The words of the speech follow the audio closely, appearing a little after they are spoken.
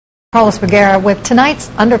Carlos Vergara with tonight's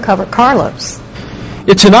Undercover Carlos.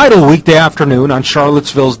 It's an idle weekday afternoon on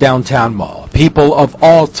Charlottesville's downtown mall. People of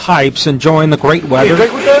all types enjoying the great weather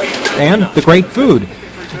and the great food.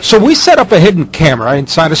 So we set up a hidden camera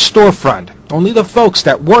inside a storefront. Only the folks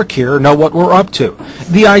that work here know what we're up to.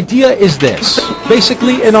 The idea is this,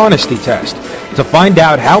 basically an honesty test, to find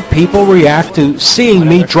out how people react to seeing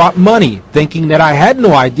me drop money, thinking that I had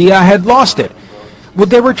no idea I had lost it. Would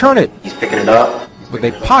they return it? He's picking it up. Would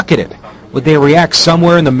they pocket it? Would they react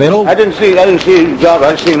somewhere in the middle? I didn't see it drop.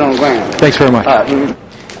 I just seen it on the ground. Thanks very much.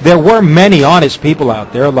 There were many honest people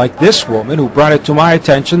out there, like this woman who brought it to my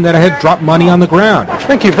attention that I had dropped money on the ground.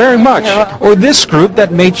 Thank you very much. Or this group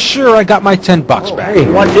that made sure I got my $10 back. Hey,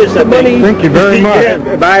 want this money? Thank you very much.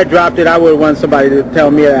 If I had dropped it, I would want somebody to tell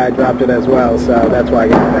me that I dropped it as well, so that's why I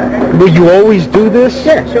got it back. Will you always do this?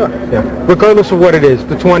 Yeah, sure. Yeah. Regardless of what it is,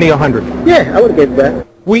 the 20, 100. Yeah, I would have gave it back.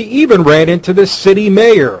 We even ran into the city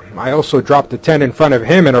mayor. I also dropped the 10 in front of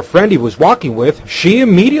him and a friend he was walking with. She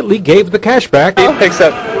immediately gave the cash back. He picks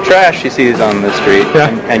up trash she sees on the street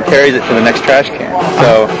and carries it to the next trash can.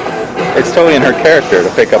 So it's totally in her character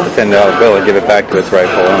to pick up a $10 bill and give it back to its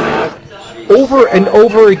rightful owner. Over and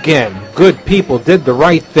over again, good people did the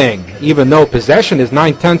right thing, even though possession is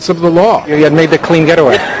 9/10 of the law. You had made the clean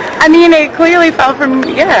getaway. I mean, it clearly fell from,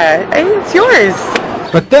 it's yours.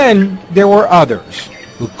 But then there were others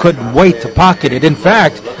who couldn't wait to pocket it. In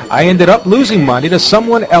fact, I ended up losing money to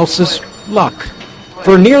someone else's luck.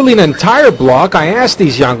 For nearly an entire block, I asked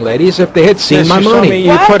these young ladies if they had seen my money.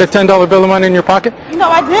 You put a $10 bill of money in your pocket? No,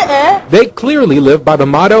 I didn't. They clearly live by the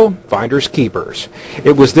motto, finders keepers.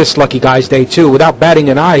 It was this lucky guy's day, too. Without batting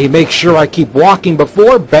an eye, he makes sure I keep walking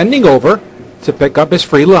before bending over to pick up his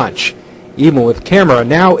free lunch. Even with camera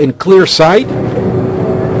now in clear sight.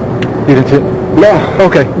 You didn't see it? Yeah.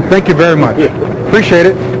 Okay, thank you very much. Appreciate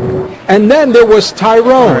it. And then there was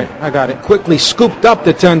Tyrone. All right, I got it. Quickly scooped up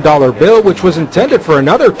the $10 bill, which was intended for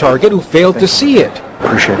another target who failed to see it.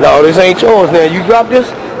 Appreciate it. No, this ain't yours now. You dropped this?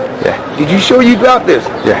 Yeah. Did you sure you dropped this?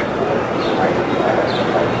 Yeah.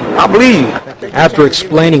 I believe you. After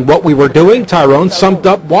explaining what we were doing, Tyrone summed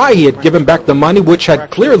up why he had given back the money, which had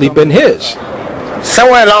clearly been his.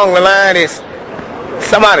 Somewhere along the line is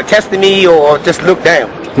somebody tested me or just looked down.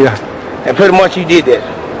 Yeah. And pretty much you did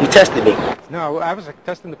that. You tested me. No, I was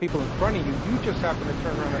testing the people in front of you. You just happened to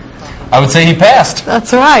turn around at the time. I would say he passed.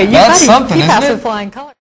 That's right. That's something, he isn't passed it? with flying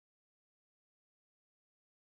colors.